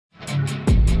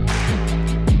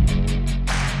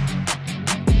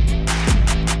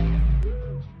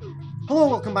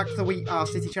welcome back to the We Are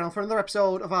City channel for another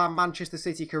episode of our Manchester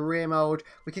City career mode.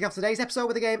 We kick off today's episode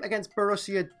with a game against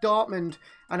Borussia Dortmund,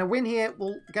 and a win here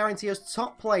will guarantee us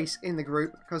top place in the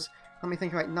group, because, let me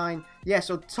think about 9, yeah,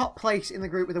 so top place in the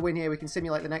group with a win here, we can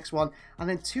simulate the next one, and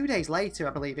then 2 days later,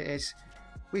 I believe it is,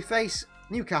 we face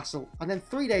Newcastle, and then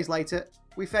 3 days later,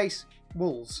 we face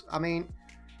Wolves. I mean,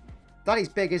 that is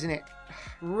big, isn't it?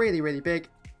 Really, really big.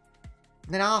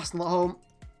 And then Arsenal at home.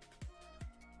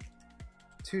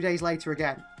 2 days later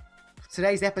again.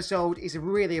 Today's episode is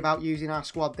really about using our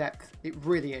squad depth. It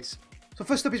really is. So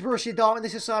first up is Borussia Dortmund.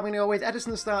 This is I'm going to go with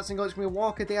Ederson starts and goes. It's going to be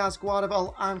Walker, Diaz,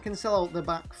 Gvardiol and Cancelo the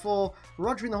back four.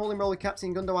 Rodri in the holding role with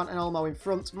captain Gundogan and Olmo in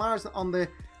front. Mahrez on the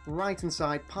right hand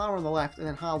side, Palmer on the left, and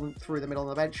then Haaland through the middle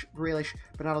of the bench. Grealish,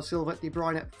 Bernardo Silva, De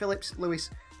Bruyne, Phillips, Lewis,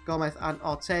 Gomez and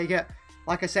Ortega.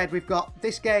 Like I said, we've got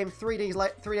this game 3 days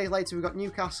later. We've got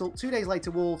Newcastle. 2 days later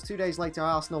Wolves. 2 days later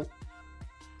Arsenal.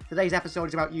 Today's episode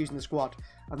is about using the squad,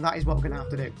 and that is what we're going to have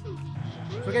to do.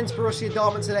 So against Borussia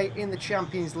Dortmund today in the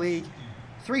Champions League.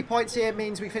 3 points here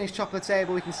means we finish top of the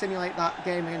table. We can simulate that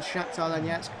game against Shakhtar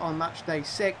Donetsk on match day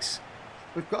 6.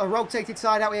 We've got a rotated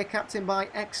side out here, captained by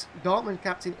ex-Dortmund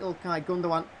captain İlkay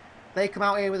Gundogan. They come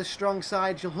out here with a strong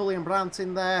side. Julian Brandt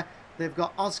in there. They've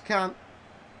got Özcan,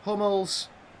 Hummels,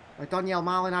 Daniel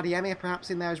Marlin, Adeyemi perhaps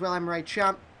in there as well. Emre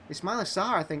Can. Ismaila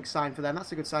Sarr, I think, signed for them.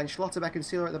 That's a good sign. Schlotterbeck and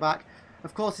Sealer at the back.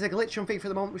 Of course, there's a glitch on FIFA for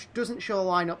the moment, which doesn't show the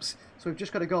lineups, so we've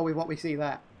just got to go with what we see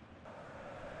there.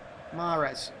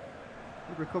 Mahrez.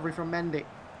 Good recovery from Mendy.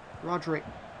 Rodri.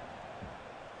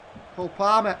 Cole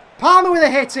Palmer. Palmer with a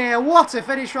hit here. What a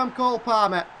finish from Cole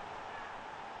Palmer.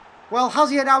 Well, has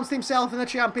he announced himself in the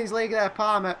Champions League there,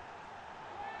 Palmer?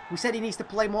 We said he needs to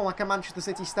play more like a Manchester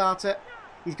City starter.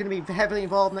 He's going to be heavily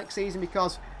involved next season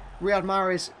because Riyad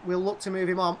Mahrez will look to move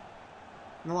him on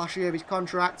in the last year of his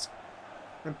contract.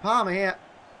 And Palmer here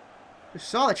just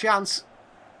saw the chance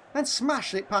and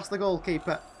smashed it past the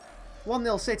goalkeeper.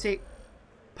 1-0 City.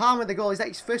 Palmer with the goal. Is that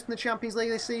his first in the Champions League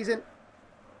this season?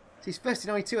 It's his first in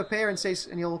only 2 appearances,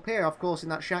 and he'll appear, of course, in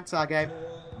that Shakhtar game.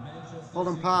 Hold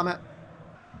on, Palmer.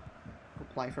 Good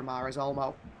play from Mahrez,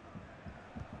 Olmo.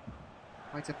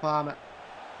 Right to Palmer.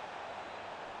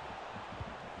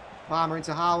 Palmer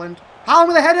into Haaland. Haaland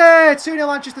with a header! 2-0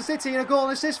 Manchester City and a goal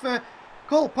and assist for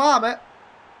Cole Palmer.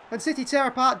 And City tear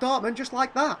apart Dortmund just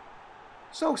like that.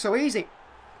 So easy.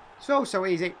 So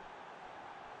easy.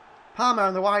 Palmer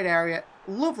in the wide area.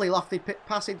 Lovely lofted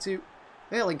pass into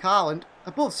Erling Haaland.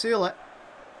 Above Sula.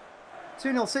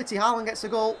 2-0 City. Haaland gets a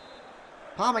goal.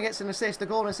 Palmer gets an assist. A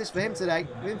goal and assist for him today.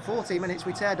 Within 14 minutes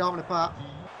we tear Dortmund apart.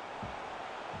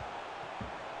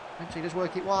 Eventually does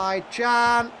work it wide.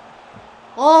 Can.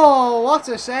 Oh, what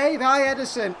a save by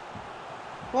Ederson.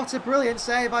 What a brilliant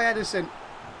save by Ederson.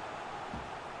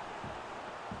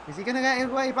 Is he going to get his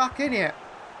way back in here?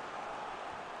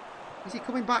 Is he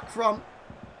coming back from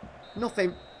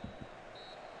nothing?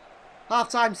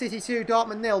 Half-time City 2,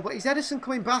 Dortmund 0. But is Ederson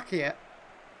coming back here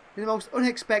in the most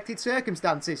unexpected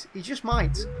circumstances? He just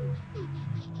might.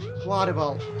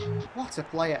 Gvardiol. What a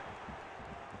player.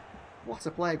 What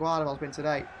a player Gvardiol's been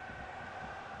today.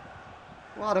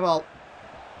 Gvardiol.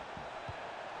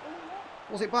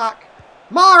 Was it back?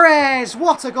 Mahrez!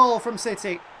 What a goal from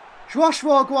City.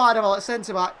 Joshua Gvardiol at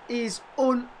centre-back is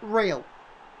unreal.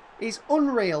 He's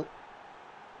unreal.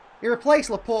 He replaced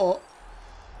Laporte.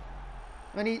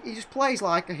 And he just plays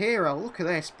like a hero. Look at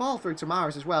this. Ball through to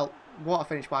Mahrez as well. What a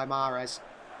finish by Mahrez.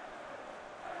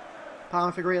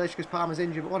 Palmer for Grealish because Palmer's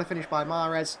injured. But what a finish by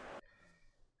Mahrez.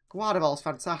 Gvardiol's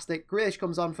fantastic. Grealish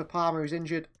comes on for Palmer who's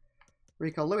injured.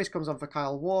 Rico Lewis comes on for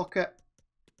Kyle Walker.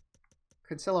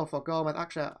 Cancelo for Gomez.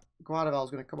 Actually,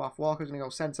 Gvardiol's going to come off. Walker's going to go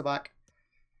centre-back.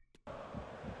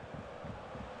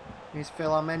 Here's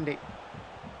Phil on Mendy.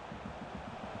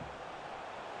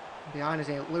 Behind us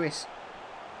here, Lewis.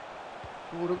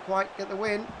 Wouldn't quite get the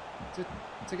win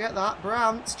to get that.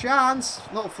 Brandt's chance.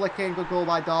 Little flick in, good goal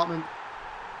by Dortmund.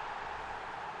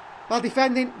 Bad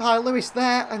defending by Lewis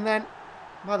there, and then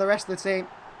by the rest of the team.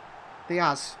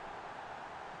 Diaz.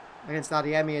 Against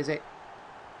Adeyemi, is it?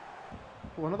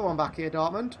 Oh, another one back here,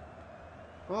 Dortmund.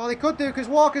 Well, they could do, because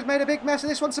Walker's made a big mess of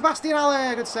this one. Sebastian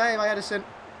Haller, good save by Ederson.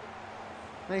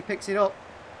 And he picks it up.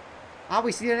 Have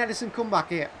we seen an Ederson comeback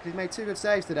here? He's made 2 good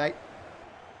saves today.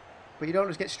 But you don't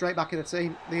just get straight back in the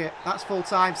team. That's full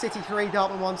time. City 3,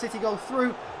 Dortmund 1. City go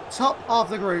through top of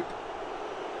the group.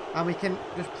 And we can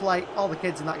just play all the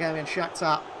kids in that game against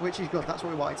Shakhtar, which is good. That's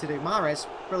what we wanted to do. Mahrez,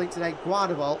 brilliant today.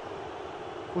 Gvardiol,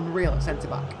 unreal at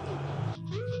centre-back.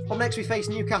 Up next we face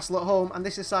Newcastle at home, and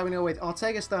this is side we know with.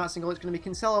 Ortega starts single. It's going to be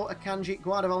Cancelo, Akanji,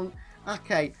 Gvardiol,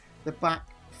 Ake, the back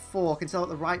 4. Cancelo at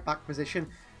the right back position.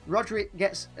 Rodri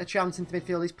gets a chance into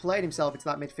midfield. He's played himself into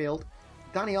that midfield.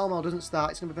 Dani Olmo doesn't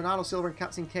start. It's going to be Bernardo Silva and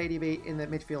captain KDB in the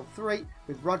midfield 3,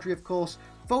 with Rodri, of course,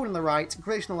 Foden on the right,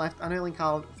 Grealish on the left, and Erling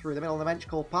Haaland through the middle of the bench.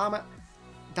 Cole Palmer,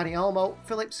 Dani Olmo,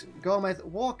 Phillips, Gomez,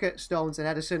 Walker, Stones, and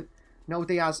Ederson. No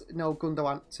Diaz, no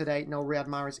Gundogan today, no Riyad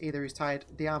Mahrez either, who's tired.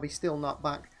 Diaby still not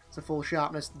back to full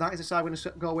sharpness. That is the side we're going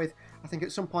to go with. I think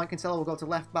at some point Cancelo will go to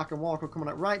left back and Walker will come on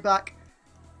at right back.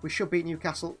 We should beat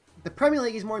Newcastle. The Premier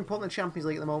League is more important than Champions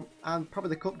League at the moment, and probably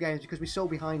the Cup games, because we're so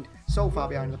far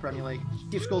behind in the Premier League.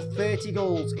 You've scored 30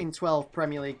 goals in 12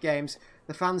 Premier League games.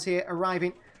 The fans here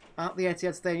arriving at the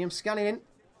Etihad Stadium, scanning in,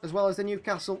 as well as the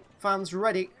Newcastle fans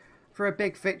ready for a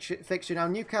big fixture. Now,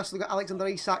 Newcastle have got Alexander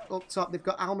Isak up top, they've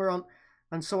got Almiron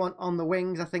and so on the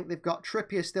wings. I think they've got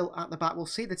Trippier still at the back. We'll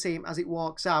see the team as it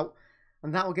walks out,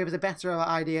 and that will give us a better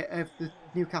idea of the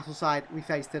Newcastle side we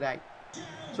face today.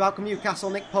 So out come Newcastle.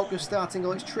 Nick Pope just starting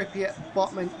goal. It's Trippier,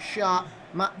 Botman, Sharp,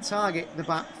 Matt Target the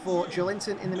back for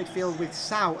Joelinton in the midfield with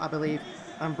Sau, I believe,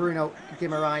 and Bruno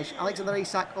Guimaraes. Alexander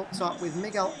Isak up top with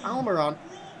Miguel Almiron,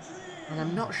 and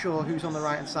I'm not sure who's on the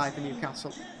right hand side for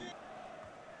Newcastle.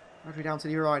 Rodri down to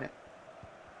De Bruyne.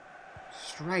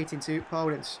 Straight into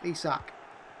Podence. Isak.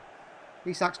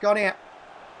 Isak's gone here.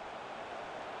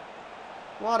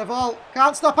 What a ball.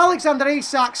 Can't stop Alexander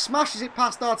Isak. Smashes it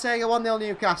past Ortega. 1-0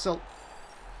 Newcastle.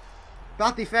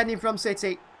 Bad defending from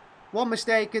City. One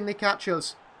mistake and they catch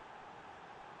us.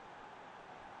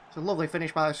 It's a lovely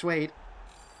finish by the Swede.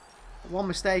 One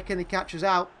mistake and they catch us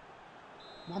out.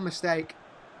 One mistake.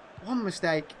 One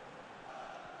mistake.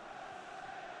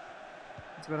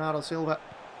 It's Bernardo Silva.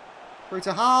 Through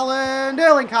to Haaland.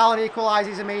 Erling Haaland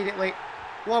equalises immediately.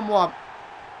 1-1.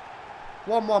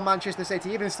 1-1 Manchester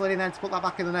City. Even slid in then to put that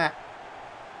back in the net.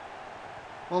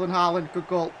 Well done Haaland. Good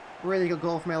goal. Really good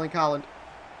goal from Erling Haaland.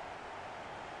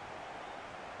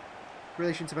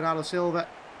 Grealish into Bernardo Silva.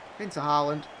 Into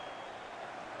Haaland.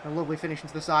 A lovely finish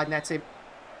into the side netting.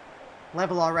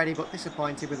 Level already, but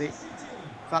disappointed with the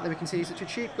fact that we can see such a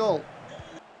cheap goal.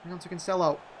 And on to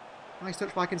Cancelo. Nice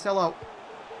touch by Cancelo.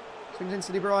 Swings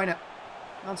into De Bruyne.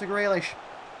 On to Grealish.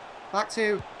 Back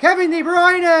to Kevin De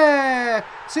Bruyne!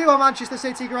 2-1 Manchester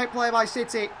City. Great play by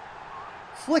City.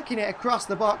 Flicking it across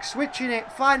the box. Switching it.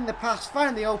 Finding the pass.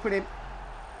 Finding the opening.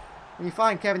 When you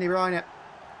find Kevin De Bruyne,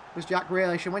 was Jack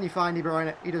Grealish. And when you find De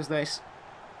Bruyne, he does this.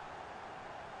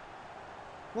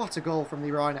 What a goal from De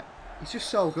Bruyne. He's just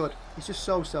so good. He's just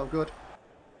so good.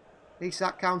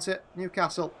 Isak counter.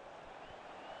 Newcastle.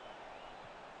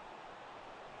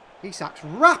 Isak's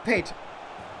rapid.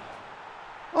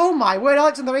 Oh my word,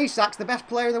 Alexander Isak's the best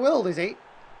player in the world, is he?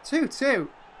 2-2.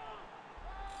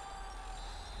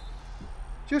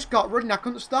 Just got running, I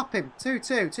couldn't stop him.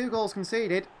 2-2, 2 goals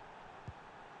conceded.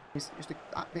 He's just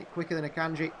a bit quicker than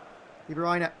Akanji. De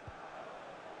Bruyne.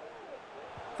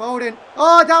 Foden.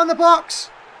 Oh, down the box.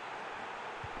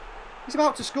 He's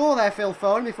about to score there, Phil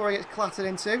Foden, before he gets clattered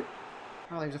into.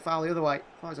 Oh, there was a foul the other way.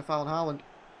 I thought it was a foul on Haaland.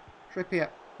 Trippier.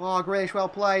 Oh, Grealish, well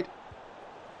played.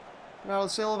 Bernardo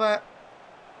Silva.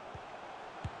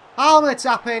 Haaland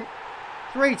tapping.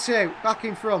 3-2. Back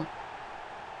in front.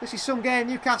 This is some game.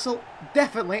 Newcastle,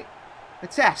 definitely a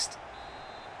test.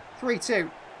 3-2.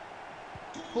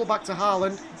 Pull back to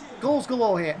Haaland. Goals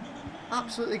galore here.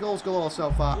 Absolutely goals galore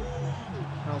so far.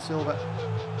 Bernardo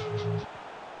Silva.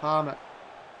 Palmer.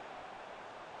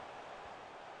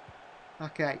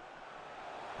 Okay.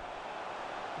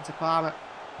 Into Palmer.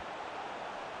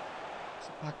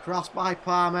 A cross by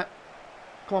Palmer.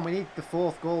 Come on, we need the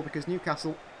 4th goal because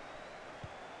Newcastle,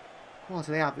 what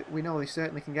do they have? We know they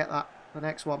certainly can get that. The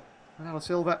next one. Bernardo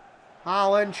Silva.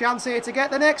 Haaland, chance here to get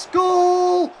the next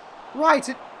goal! Right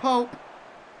at Pope.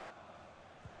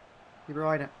 De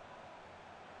Bruyne.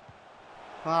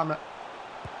 Palmer.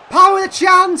 Palmer with a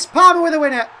chance! Palmer with a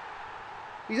winner!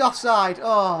 He's offside.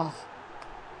 Oh.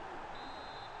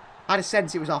 I had a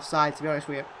sense it was offside, to be honest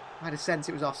with you. I had a sense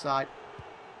it was offside.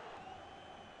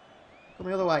 Come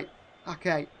the other way.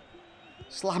 Okay.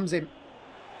 Slams him.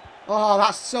 Oh,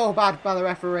 that's so bad by the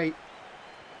referee.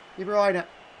 De Bruyne.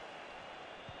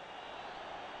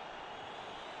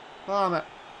 Palmer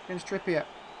against Trippier.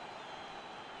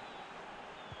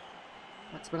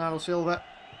 That's Bernardo Silva.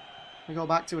 We go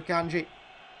back to Akanji.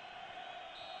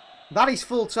 That is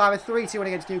full time. A 3-2 win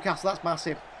against Newcastle. That's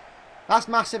massive. That's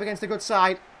massive against a good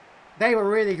side. They were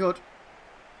really good.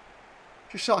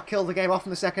 Just sort of killed the game off in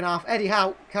the second half. Eddie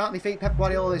Howe can't defeat Pep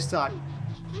Guardiola this time.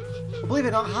 But believe it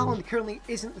or not, Haaland currently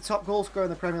isn't the top goal scorer in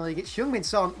the Premier League. It's Heung-min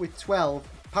Son with 12.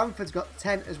 Bamford's got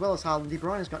 10 as well as Haaland. De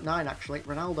Bruyne's got 9 actually.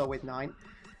 Ronaldo with 9.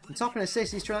 And top in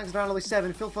assists, he's Trent Alexander-Arnold with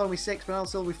 7. Phil Foden with 6. Bernardo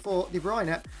Silva with 4. De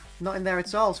Bruyne not in there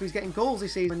at all. So he's getting goals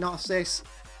this season, not assists.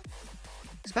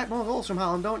 Expect more goals from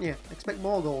Haaland, don't you? Expect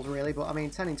more goals, really, but I mean,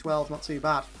 10 in 12 is not too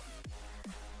bad.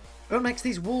 Up next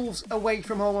is Wolves away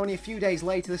from home only a few days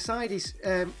later. The side is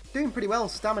doing pretty well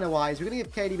stamina-wise. We're going to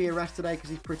give KDB a rest today because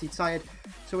he's pretty tired.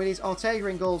 So it is Ortega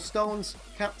in goal, Stones,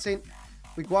 captain,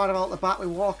 with Gvardiol at the back, with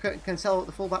Walker and Cancelo at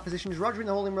the full-back positions, Rodri in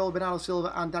the holding role, Bernardo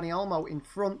Silva and Dani Olmo in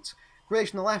front,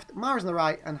 Grealish on the left, Mahrez on the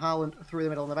right, and Haaland through the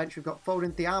middle on the bench. We've got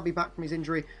Foden, Diaby back from his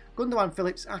injury, Gundogan,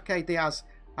 Phillips, Ake, Diaz,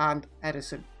 and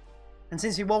Ederson. And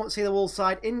since we won't see the Wolves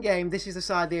side in-game, this is the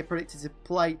side they are predicted to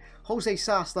play. Jose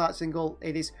Sarr starts in goal.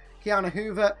 It is Keanu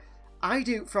Hoover,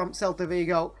 Aidu from Celta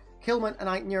Vigo, Kilman and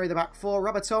Aitnuri the back four,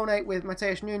 Robertone with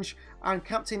Mateus Nunes, and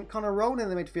captain Conor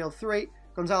Ronan in the midfield three,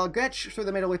 Gonzalo Guedes through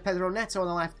the middle with Pedro Neto on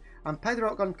the left, and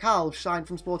Pedro Goncalves signed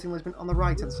from Sporting Lisbon on the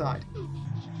right-hand side.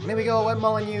 And here we go, when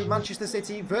Molineux, Manchester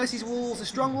City versus Wolves, a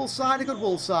strong Wolves side, a good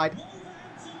Wolves side.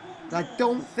 And I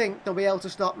don't think they'll be able to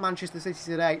stop Manchester City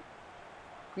today.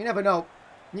 You never know.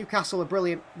 Newcastle are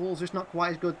brilliant, Wolves just not quite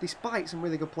as good, despite some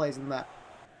really good players in there.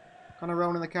 Conor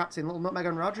Ronan the captain, little nutmeg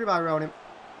on Rodri by Ronan.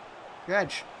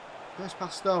 Gedge, first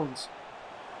past Stones.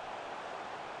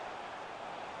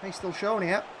 He's still shown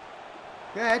here.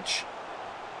 Gedge.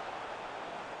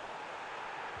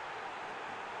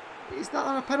 Is that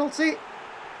on a penalty?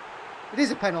 It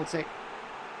is a penalty.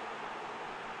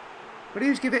 But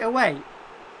who's give it away?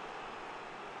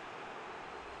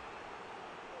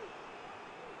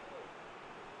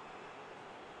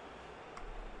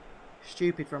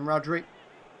 Stupid from Rodri.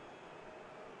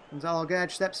 Gonzalo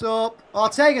Guedes steps up.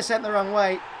 Ortega sent the wrong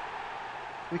way.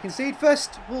 We concede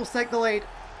first. Wolves take the lead.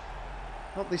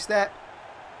 Up they step.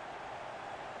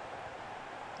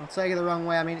 Ortega the wrong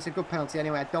way. I mean, it's a good penalty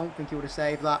anyway. I don't think he would have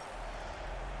saved that.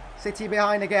 City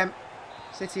behind again.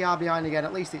 City are behind again.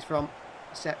 At least it's from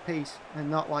a set piece and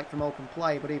not like from open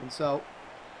play, but even so.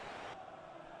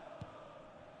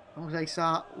 Jose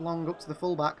Sarr long up to the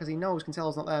fullback because he knows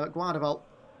Cancelo's not there, but Gvardiol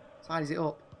tidies it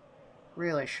up.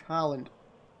 Grealish, Haaland.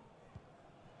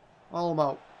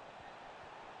 Olmo.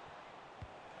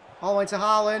 Olmo into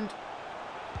Haaland.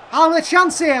 Haaland with a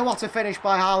chance here. What a finish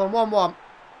by Haaland. 1-1. Well,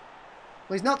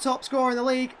 he's not top scorer in the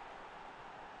league,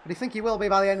 but I think he will be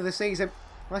by the end of the season,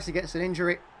 unless he gets an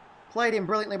injury. Played in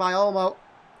brilliantly by Olmo.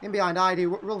 In behind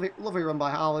Aidu. Lovely run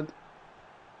by Haaland.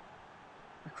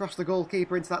 Across the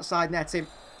goalkeeper into that side netting.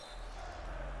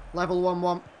 Level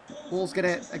 1-1. Wolves get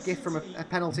a gift from a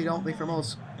penalty, don't they, from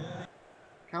us.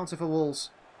 Counter for Wolves.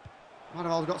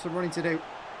 Gvardiol's got some running to do.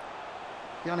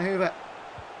 Keanu Hoover.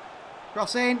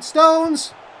 Cross in.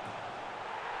 Stones!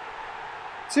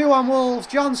 2 on Wolves.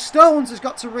 John Stones has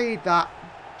got to read that.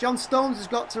 John Stones has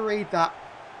got to read that.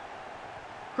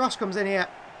 Cross comes in here.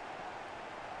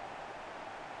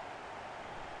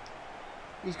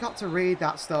 He's got to read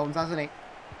that, Stones, hasn't he?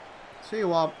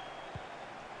 2-1.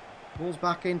 Wolves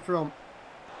back in front.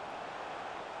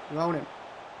 Ronan.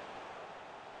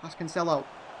 That's Cancelo.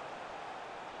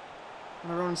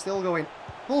 And Ronan's still going.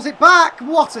 Pulls it back.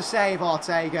 What a save,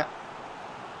 Ortega.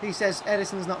 He says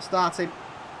Ederson's not starting.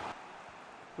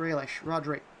 Grealish.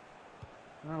 Rodri.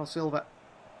 Bernardo Silva.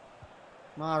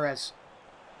 Mahrez.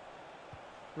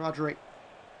 Rodri.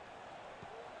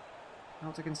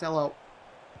 Out to Cancelo.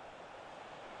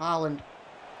 Haaland.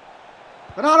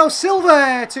 Bernardo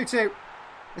Silva! 2-2.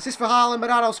 Assist for Haaland.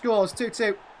 Bernardo scores.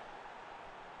 2-2.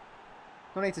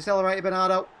 Don't need to celebrate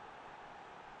Bernardo.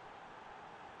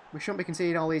 We shouldn't be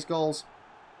conceding all these goals.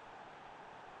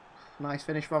 Nice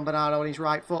finish from Bernardo on his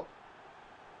right foot.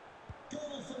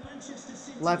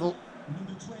 Level.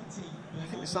 I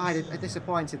think the side are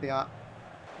disappointed they are.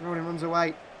 Ronan runs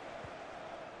away.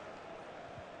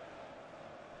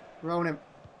 Ronan.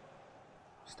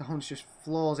 Stones just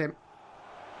floors him.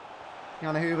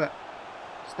 Keanu Hoover.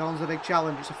 Stones a big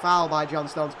challenge. It's a foul by John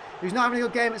Stones. He's not having a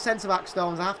good game at centre-back,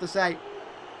 Stones, I have to say.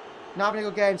 Not having a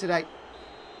good game today.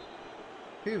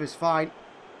 Hoover's fine.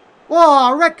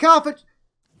 Whoa, red carpet.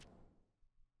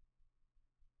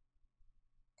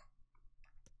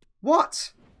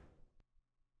 What?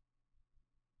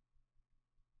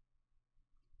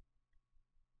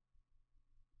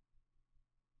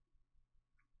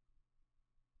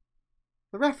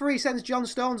 The referee sends John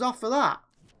Stones off for that.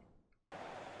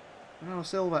 No,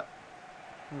 Silva.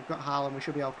 We've got Haaland, we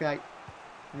should be okay.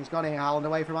 And he's gone here, Haaland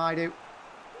away from Aidu.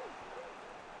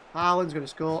 Haaland's going to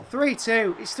score.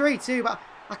 3-2. It's 3-2, but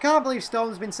I can't believe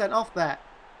Stone's been sent off there.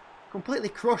 Completely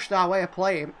crushed our way of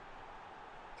playing.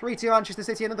 3-2 Manchester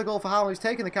City. Another goal for Haaland, who's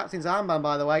taken the captain's armband,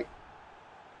 by the way.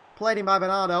 Played in by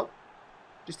Bernardo.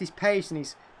 Just his pace and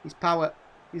his power.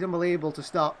 He's unbelievable to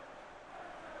stop.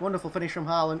 Wonderful finish from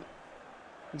Haaland.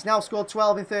 He's now scored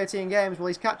 12 in 13 games. Well,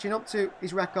 he's catching up to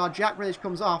his record. Jack Grealish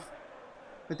comes off.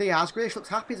 for Diaz. Grealish looks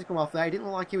happy to come off there. He didn't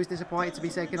look like he was disappointed to be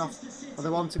taken off, or they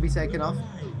want to be taken off.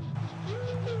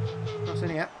 Cross in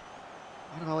here.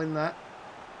 Gvardiol in there.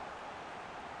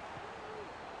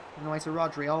 On the way to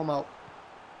Rodri, Olmo.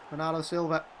 Bernardo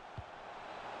Silva.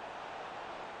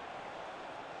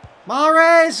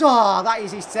 Mahrez! Oh, that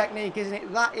is his technique, isn't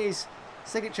it? That is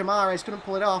signature Mahrez. Couldn't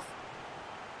pull it off.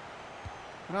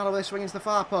 Bernardo with a swing into the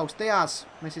far post. Diaz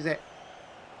misses it.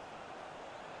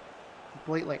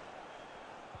 Completely.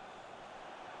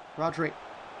 Rodri.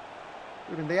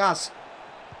 Ruben Diaz.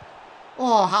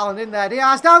 Oh, Haaland in there.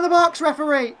 Diaz down the box,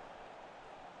 referee.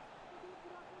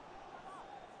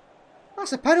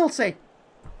 That's a penalty.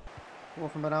 Ball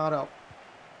from Bernardo.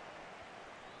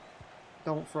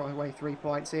 Don't throw away 3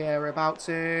 points here. We're about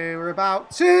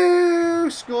to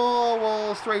score.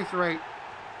 Wolves 3-3.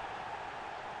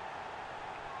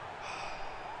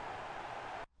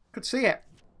 Could see it.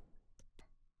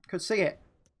 Could see it.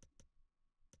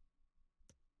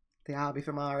 The RB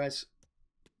for Mahrez.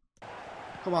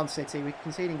 Come on, City. We're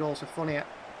conceding goals for fun here.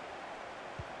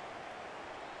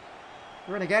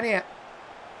 We're in again here.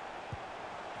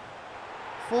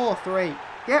 4-3.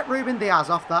 Get Ruben Diaz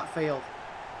off that field.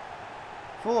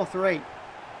 4-3.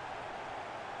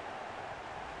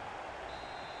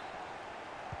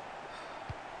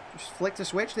 Just flicked a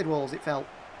switch, did Wolves, it felt.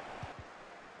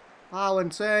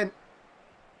 Haaland turn.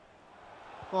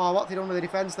 Oh, what have they done with the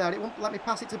defence there? It won't let me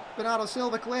pass it to Bernardo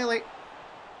Silva, clearly.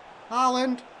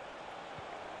 Haaland.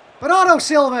 Bernardo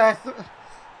Silva.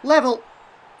 Level.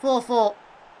 4-4.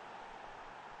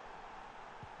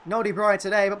 No De Bruyne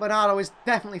today, but Bernardo has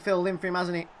definitely filled in for him,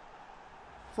 hasn't he?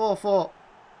 4-4.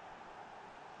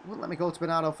 Wouldn't let me go to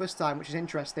Bernardo first time, which is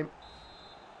interesting.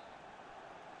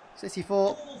 City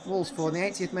 4, Wolves 4. In the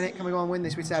 80th minute, can we go and win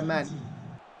this with 10 men?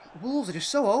 Wolves are just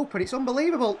so open, it's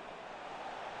unbelievable.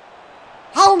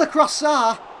 Haaland across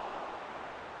Sarr.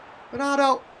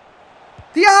 Bernardo.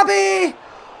 Diaby!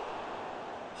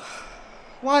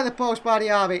 Why the post by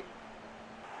Diaby?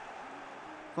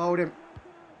 Foden.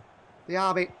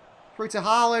 Diaby. Through to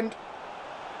Haaland.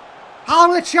 Haaland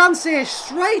with a chance here.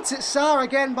 Straight at Sarr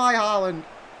again by Haaland.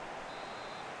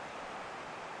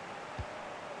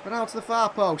 Bernardo to the far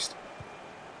post.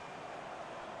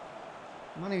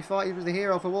 Man who thought he was the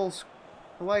hero for Wolves.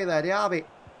 Away there. Diaby.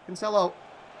 Cancelo.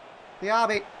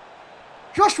 Diaby.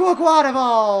 Joshua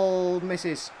Gvardiol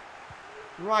misses.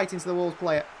 Right into the Wolves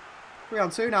player.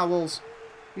 3-on-2 now, Wolves.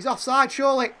 He's offside,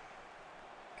 surely.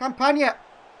 Campagna.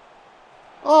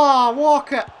 Oh,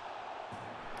 Walker.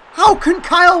 How can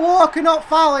Kyle Walker not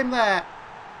foul him there?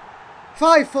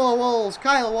 5-4 Wolves.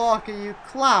 Kyle Walker, you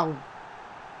clown.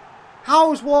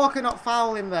 How's Walker not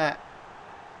fouling him there?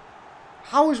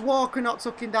 How has Walker not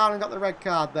took him down and got the red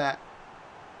card there?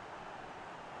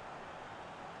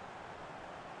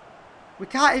 We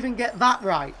can't even get that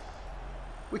right.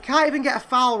 We can't even get a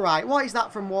foul right. What is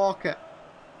that from Walker?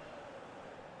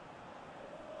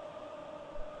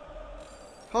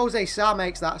 Jose Sarr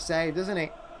makes that save, doesn't he?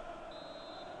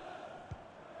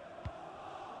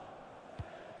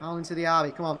 Foul into the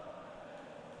RB, come on.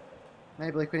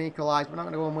 Maybe we can equalise. We're not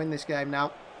going to go and win this game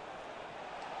now.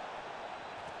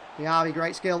 The RB,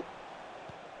 great skill.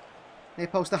 Near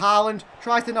post to Haaland.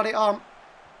 Tries to nod it on.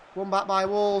 Won back by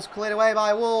Wolves. Cleared away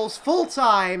by Wolves. Full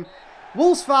time.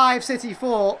 Wolves 5, City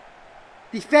 4.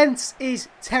 Defence is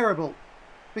terrible.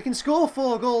 We can score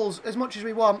 4 goals as much as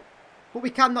we want, but we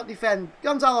cannot defend.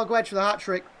 Gonzalo Guedes for the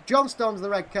hat-trick. John Stones the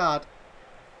red card.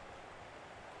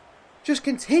 Just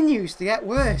continues to get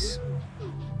worse.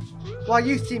 Our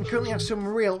youth team currently have some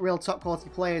real top quality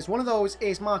players. One of those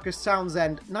is Marcus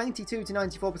Townsend. 92 to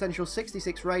 94 potential,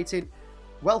 66 rating.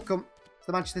 Welcome to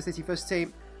the Manchester City first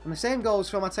team. And the same goes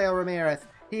for Mateo Ramirez.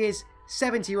 He is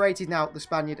 70 rated now, the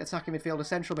Spaniard. Attacking midfielder,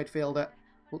 central midfielder.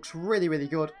 Looks really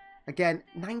good. Again,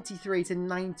 93 to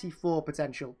 94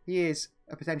 potential. He is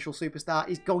a potential superstar.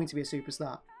 He's going to be a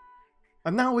superstar.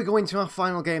 And now we go into our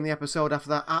final game of the episode after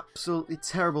that absolutely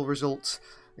terrible result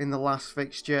in the last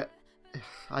fixture.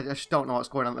 I just don't know what's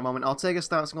going on at the moment. Ortega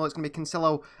starts goal. It's going to be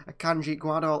Cancelo, Akanji,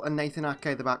 Gvardiol and Nathan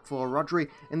Ake the back four. Rodri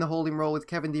in the holding role with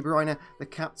Kevin De Bruyne, the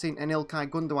captain, and Ilkay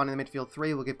Gundogan in the midfield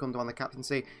three. We'll give Gundogan the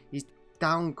captaincy. He's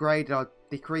downgraded or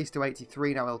decreased to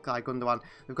 83 now, Ilkay Gundogan.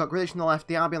 We've got Grealish on the left,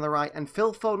 Diaby on the right, and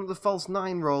Phil Foden at the false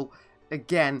 9 role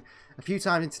again. A few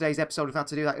times in today's episode we've had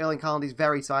to do that. Erling Haaland is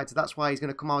very tired, so that's why he's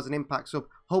going to come out as an impact sub,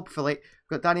 hopefully.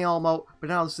 We've got Dani Olmo,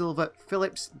 Bernardo Silva,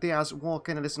 Phillips, Diaz,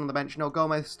 Walker, and Edison on the bench. No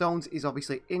Gomez. Stones is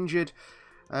obviously injured,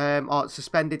 or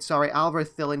suspended, sorry. Alvarez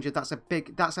still injured. That's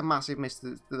a massive miss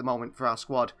at the moment for our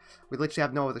squad. We literally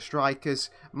have no other strikers.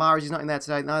 Mahrez is not in there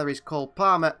today, neither is Cole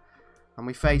Palmer. And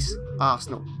we face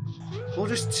Arsenal. Well,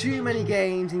 just too many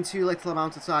games in too little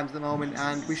amount of time at the moment,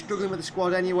 and we're struggling with the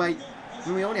squad anyway. I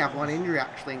mean, we only have one injury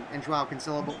actually in Joao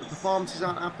Cancelo, but the performances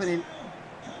aren't happening.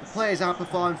 The players aren't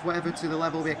performing for whatever to the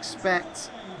level we expect.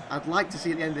 I'd like to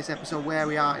see at the end of this episode where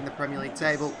we are in the Premier League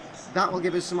table. That will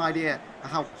give us some idea of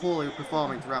how poorly we're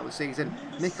performing throughout the season.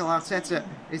 Mikel Arteta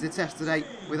is the test today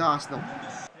with Arsenal.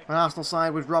 An Arsenal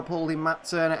side with Rob Holding, Matt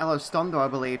Turner, Elostondo, I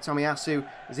believe. Tomiyasu,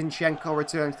 Zinchenko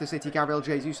returns to City. Gabriel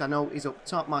Jesus, I know, is up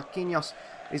top. Marquinhos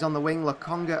is on the wing.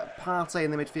 Lokonga, Partey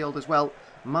in the midfield as well.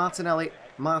 Martinelli,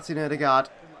 Martin Odegaard.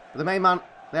 But the main man,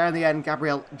 there in the end,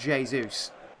 Gabriel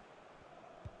Jesus.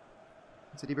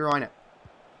 To De Bruyne.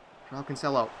 Joao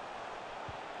Cancelo.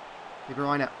 De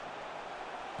Bruyne.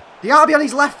 Diaby on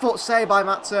his left foot, saved by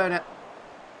Matt Turner.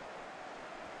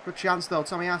 Good chance though.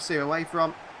 Tomiyasu away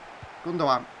from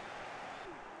Gundogan.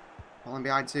 Falling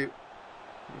behind to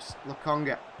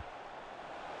Lokonga.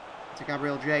 To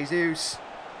Gabriel Jesus.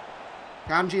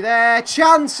 Kanji there.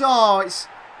 Chance! Oh, it's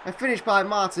a finish by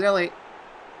Martinelli.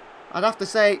 I'd have to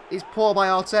say it's poor by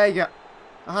Ortega.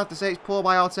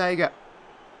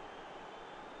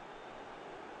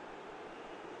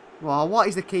 Well, what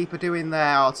is the keeper doing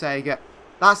there, Ortega?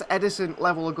 That's Edison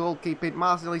level of goalkeeping.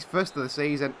 Martinelli's first of the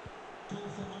season.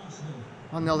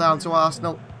 1-0 down to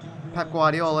Arsenal. Pep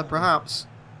Gvardiol, perhaps,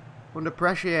 under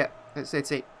pressure here at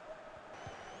City.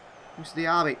 Who's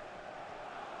Diaby?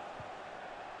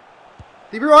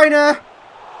 De Bruyne!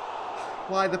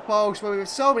 Wide the post. Well, we have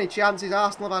so many chances.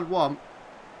 Arsenal have had one.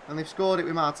 And they've scored it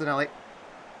with Martinelli.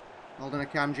 Holden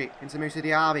Akanji into Moussa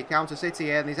Diaby. Counter City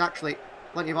here. And there's actually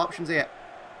plenty of options here.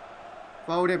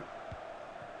 Foden.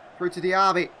 Through to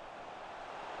Diaby.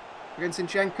 Against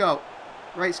Zinchenko.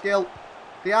 Great skill.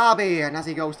 Diaby. And as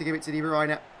he goes to give it to De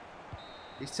Bruyne.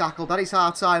 He's tackled. That is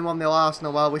half time 1-0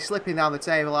 Arsenal. Well, we're slipping down the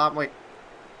table, aren't we?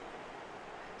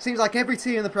 Seems like every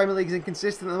team in the Premier League is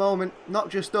inconsistent at the moment.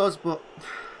 Not just us, but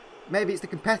maybe it's the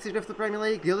competitive of the Premier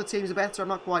League. The other teams are better, I'm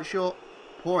not quite sure.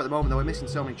 Poor at the moment, though. We're missing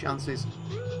so many chances.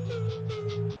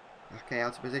 Okay,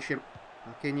 out of position.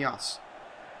 Marquinhos.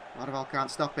 Gvardiol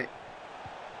can't stop it.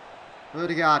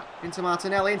 Odegaard into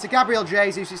Martinelli, into Gabriel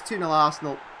Jesus. It's 2-0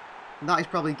 Arsenal. And that is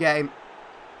probably game.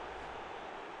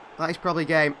 That's probably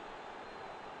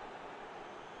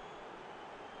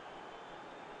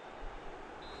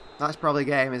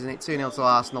game, isn't it? 2-0 to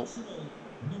Arsenal.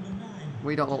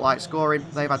 We don't look like scoring.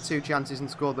 They've had 2 chances and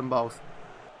scored them both.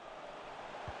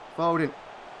 Foden.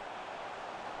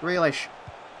 Grealish.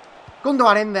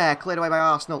 Gundogan in there. Cleared away by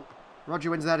Arsenal.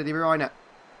 Roger wins there to De Bruyne.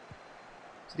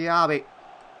 To Diaby.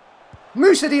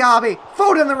 Moussa Diaby.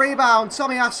 Foden the rebound.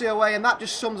 Tomiyasu away. And that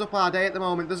just sums up our day at the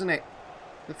moment, doesn't it?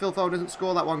 If Phil Foden doesn't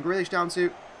score that one. Grealish down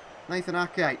to Nathan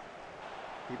Ake.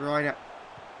 De Bruyne.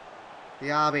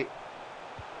 Diaby.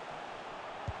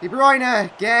 De Bruyne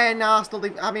again. Arsenal.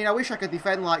 I mean, I wish I could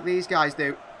defend like these guys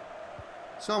do.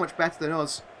 So much better than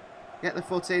us. Get the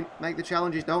foot in. Make the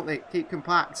challenges, don't they? Keep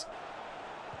compact.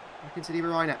 Back into De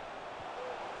Bruyne.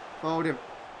 Foden.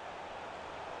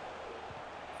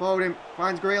 Foden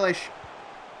finds Grealish.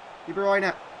 De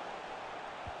Bruyne.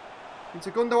 Into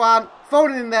Gundogan.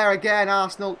 Foden in there again.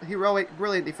 Arsenal. Heroic,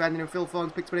 brilliant defending. And Phil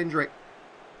Foden's picked up an injury.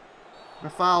 And a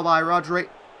foul by Rodri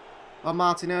on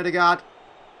Martin Odegaard.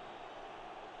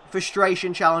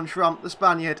 Frustration challenge from the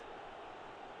Spaniard.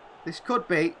 This could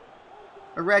be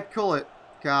a red colour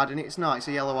card, and it's not. It's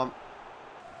a yellow one.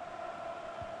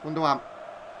 Gundogan.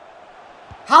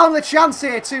 Haaland the chance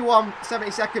here. 2-1,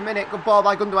 72nd minute. Good ball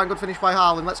by Gundogan. Good finish by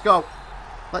Haaland. Let's go.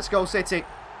 Let's go, City.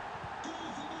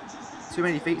 Too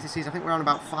many defeats this season. I think we're on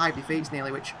about 5 defeats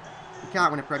nearly, which you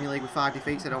can't win a Premier League with 5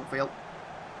 defeats, I don't feel.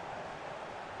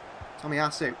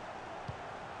 Tomiyasu.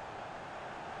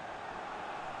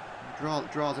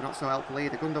 Draws are not so helpful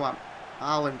either. Gundogan.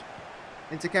 Haaland.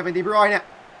 Into Kevin De Bruyne.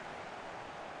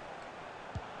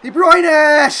 De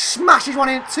Bruyne smashes one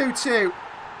in. 2-2.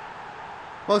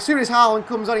 Well, as soon as Haaland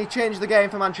comes on, he changed the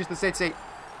game for Manchester City.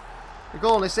 The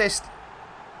goal and assist.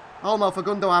 Olmo for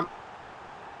Gundogan.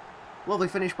 Lovely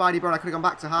finish by De Bruyne. I could have gone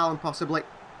back to Haaland possibly.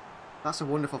 That's a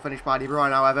wonderful finish by De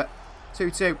Bruyne, however.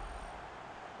 2-2.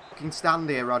 Fucking stand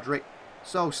here, Rodri.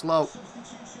 So slow.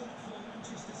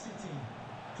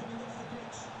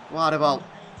 Gvardiol.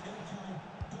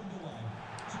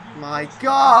 My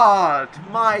God!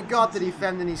 My God, the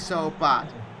defending is so bad.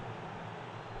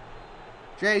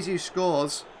 Jesus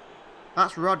scores.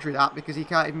 That's Rodri, that, because he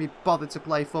can't even be bothered to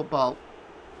play football.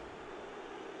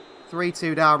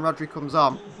 3-2 down, Rodri comes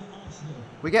on.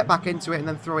 We get back into it and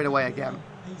then throw it away again.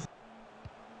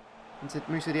 Into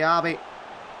Moussa Diaby.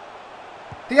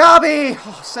 Diaby!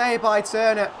 Oh, saved by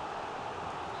Turner.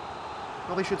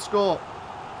 Probably should score.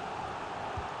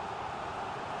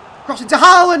 Crossing to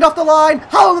Haaland off the line.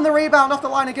 Haaland and the rebound off the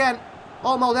line again.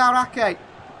 Olmo down, Ake.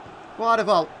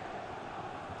 Gvardiol.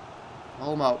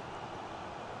 Olmo.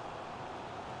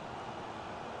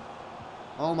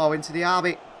 Olmo into the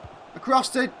Arby. Across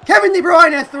to Kevin De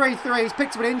Bruyne. 3-3. He's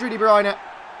picked up an injury, De Bruyne.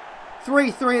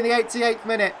 3-3 in the 88th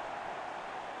minute.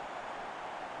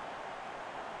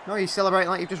 No, you're celebrating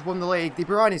like you've just won the league. De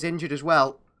Bruyne is injured as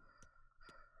well.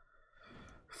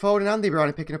 Foden and De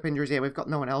Bruyne picking up injuries here. We've got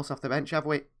no one else off the bench, have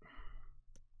we?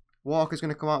 Walker's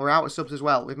going to come out. We're out of subs as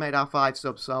well. We've made our 5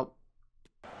 subs, so...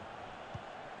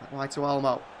 Wide to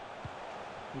Olmo.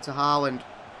 Into Haaland.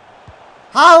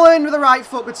 Haaland with the right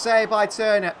foot. Good save by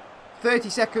Turner. 30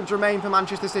 seconds remain for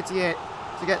Manchester City here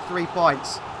to get 3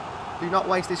 points. Do not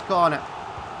waste this corner.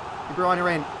 De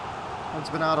Bruyne in.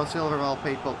 Onto Bernardo Silva of all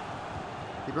people.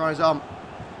 De Bruyne's on.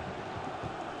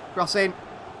 Cross in.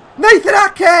 Nathan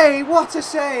Ake! What a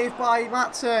save by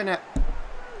Matt Turner.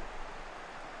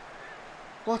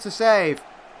 What a save.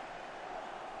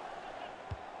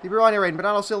 De Bruyne in.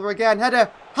 Bernardo Silva again. Header.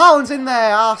 Haaland's in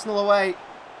there. Arsenal away.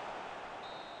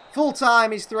 Full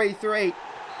time is 3-3.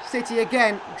 City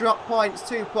again. Drop points.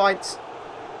 2 points.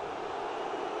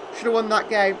 Should have won that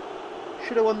game.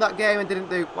 Should have won that game and didn't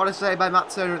do. What a save by Matt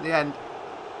Turner at the end.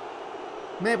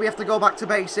 Maybe we have to go back to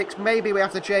basics. Maybe we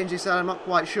have to change this, and I'm not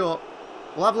quite sure.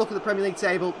 We'll have a look at the Premier League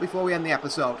table before we end the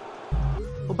episode.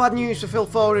 Well, bad news for Phil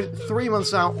Foden. 3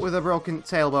 months out with a broken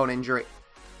tailbone injury.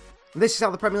 And this is how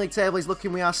the Premier League table is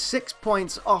looking. We are 6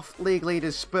 points off league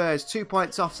leaders Spurs. 2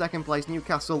 points off second place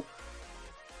Newcastle.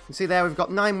 You can see there we've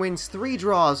got 9 wins, 3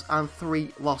 draws and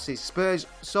 3 losses. Spurs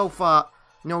so far,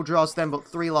 no draws then, but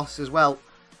 3 losses as well.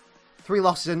 3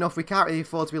 losses is enough. We can't really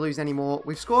afford to be losing anymore.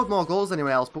 We've scored more goals than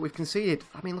anyone else, but we've conceded.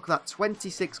 I mean, look at that.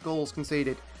 26 goals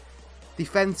conceded.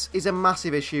 Defence is a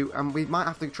massive issue, and we might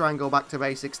have to try and go back to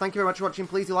basics. Thank you very much for watching.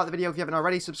 Please do like the video if you haven't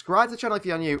already. Subscribe to the channel if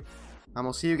you're new. And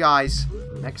we'll see you guys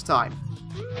next time.